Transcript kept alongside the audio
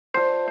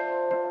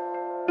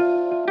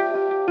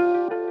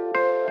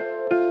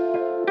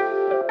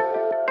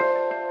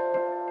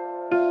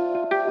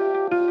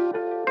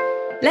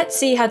Let's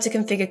see how to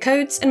configure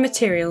codes and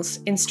materials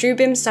in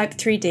BIMserver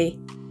 3D.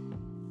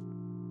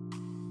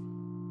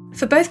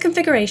 For both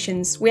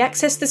configurations, we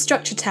access the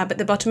Structure tab at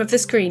the bottom of the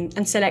screen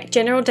and select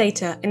General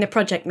Data in the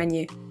Project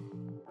menu.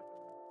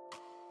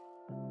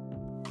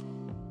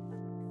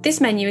 This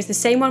menu is the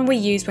same one we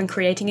use when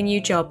creating a new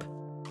job.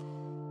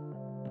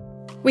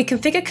 We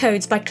configure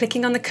codes by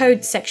clicking on the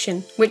Codes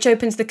section, which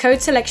opens the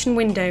code selection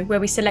window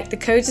where we select the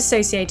codes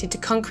associated to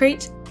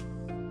concrete,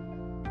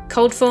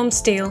 cold formed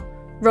steel,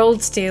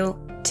 rolled steel,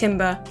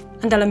 timber,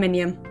 and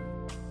aluminium.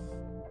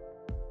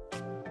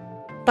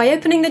 By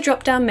opening the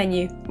drop-down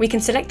menu, we can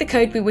select the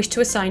code we wish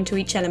to assign to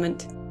each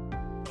element.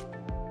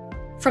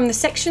 From the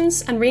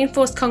sections and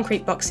reinforced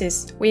concrete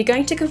boxes, we are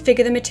going to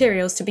configure the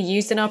materials to be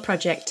used in our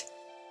project.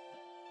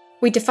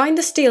 We define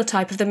the steel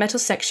type of the metal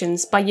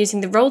sections by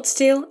using the rolled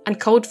steel and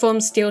cold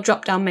formed steel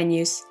drop-down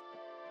menus.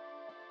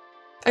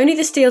 Only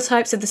the steel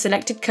types of the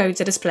selected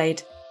codes are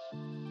displayed.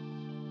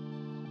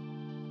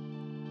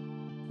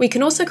 We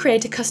can also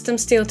create a custom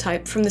steel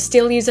type from the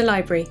steel user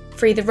library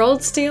for either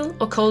rolled steel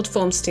or cold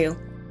formed steel.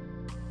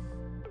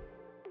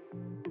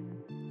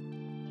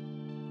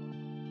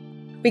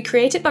 We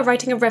create it by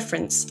writing a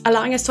reference,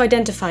 allowing us to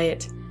identify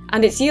it,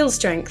 and its yield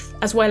strength,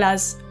 as well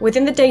as,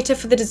 within the data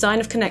for the design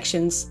of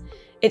connections,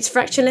 its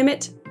fracture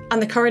limit,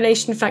 and the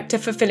correlation factor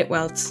for fillet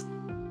welds.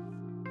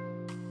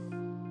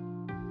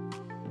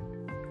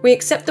 We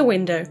accept the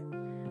window.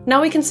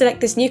 Now we can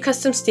select this new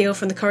custom steel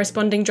from the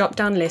corresponding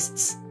drop-down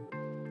lists.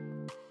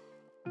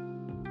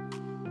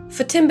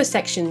 For timber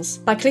sections,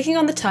 by clicking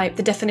on the type,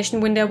 the definition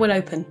window will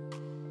open.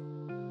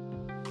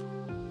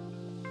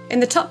 In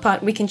the top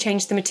part, we can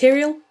change the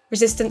material,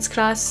 resistance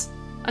class.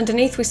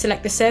 Underneath, we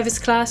select the service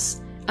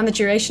class and the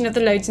duration of the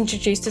loads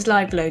introduced as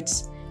live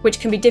loads, which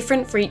can be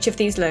different for each of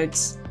these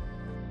loads.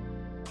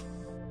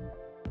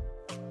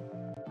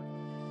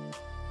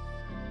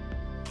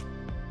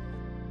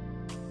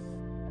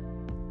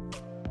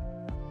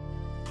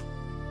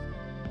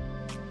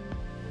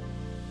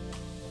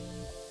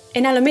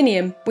 In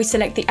aluminium, we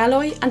select the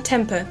alloy and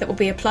temper that will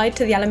be applied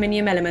to the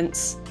aluminium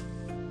elements.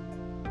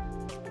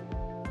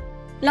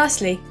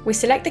 Lastly, we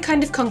select the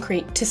kind of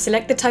concrete to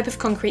select the type of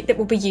concrete that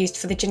will be used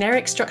for the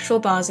generic structural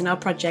bars in our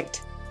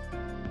project.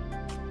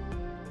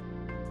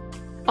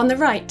 On the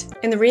right,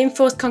 in the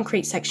reinforced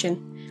concrete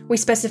section, we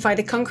specify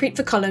the concrete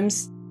for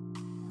columns,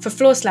 for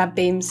floor slab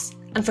beams,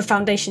 and for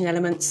foundation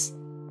elements.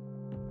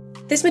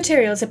 This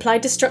material is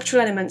applied to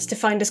structural elements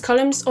defined as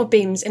columns or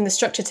beams in the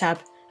Structure tab,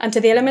 and to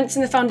the elements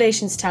in the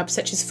Foundations tab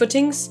such as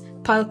footings,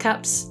 pile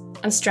caps,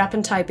 and strap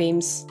and tie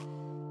beams.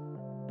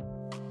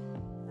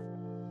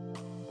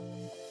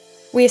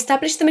 We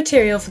establish the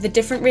material for the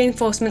different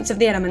reinforcements of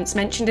the elements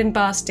mentioned in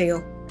bar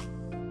steel.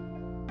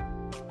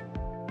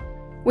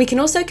 We can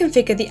also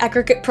configure the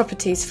aggregate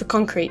properties for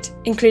concrete,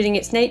 including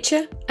its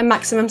nature and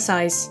maximum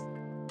size.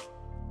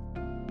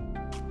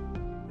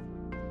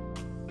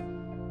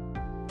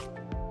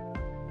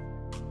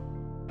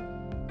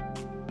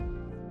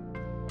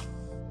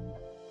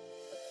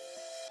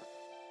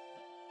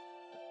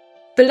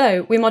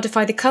 Below, we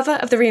modify the cover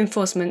of the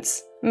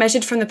reinforcements,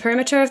 measured from the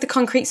perimeter of the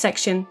concrete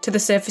section to the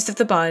surface of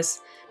the bars,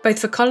 both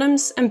for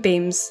columns and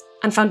beams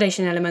and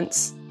foundation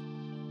elements.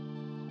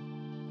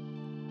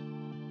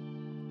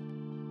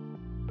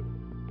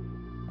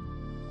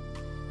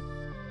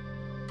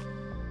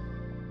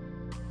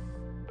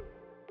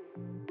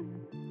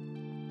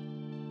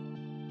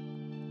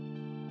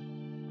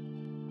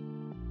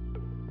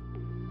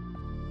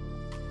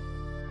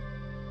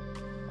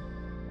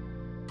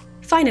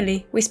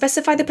 Finally, we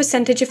specify the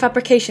percentage of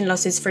fabrication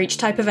losses for each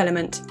type of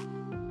element.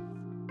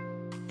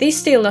 These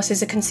steel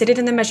losses are considered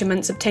in the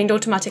measurements obtained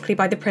automatically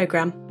by the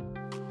program.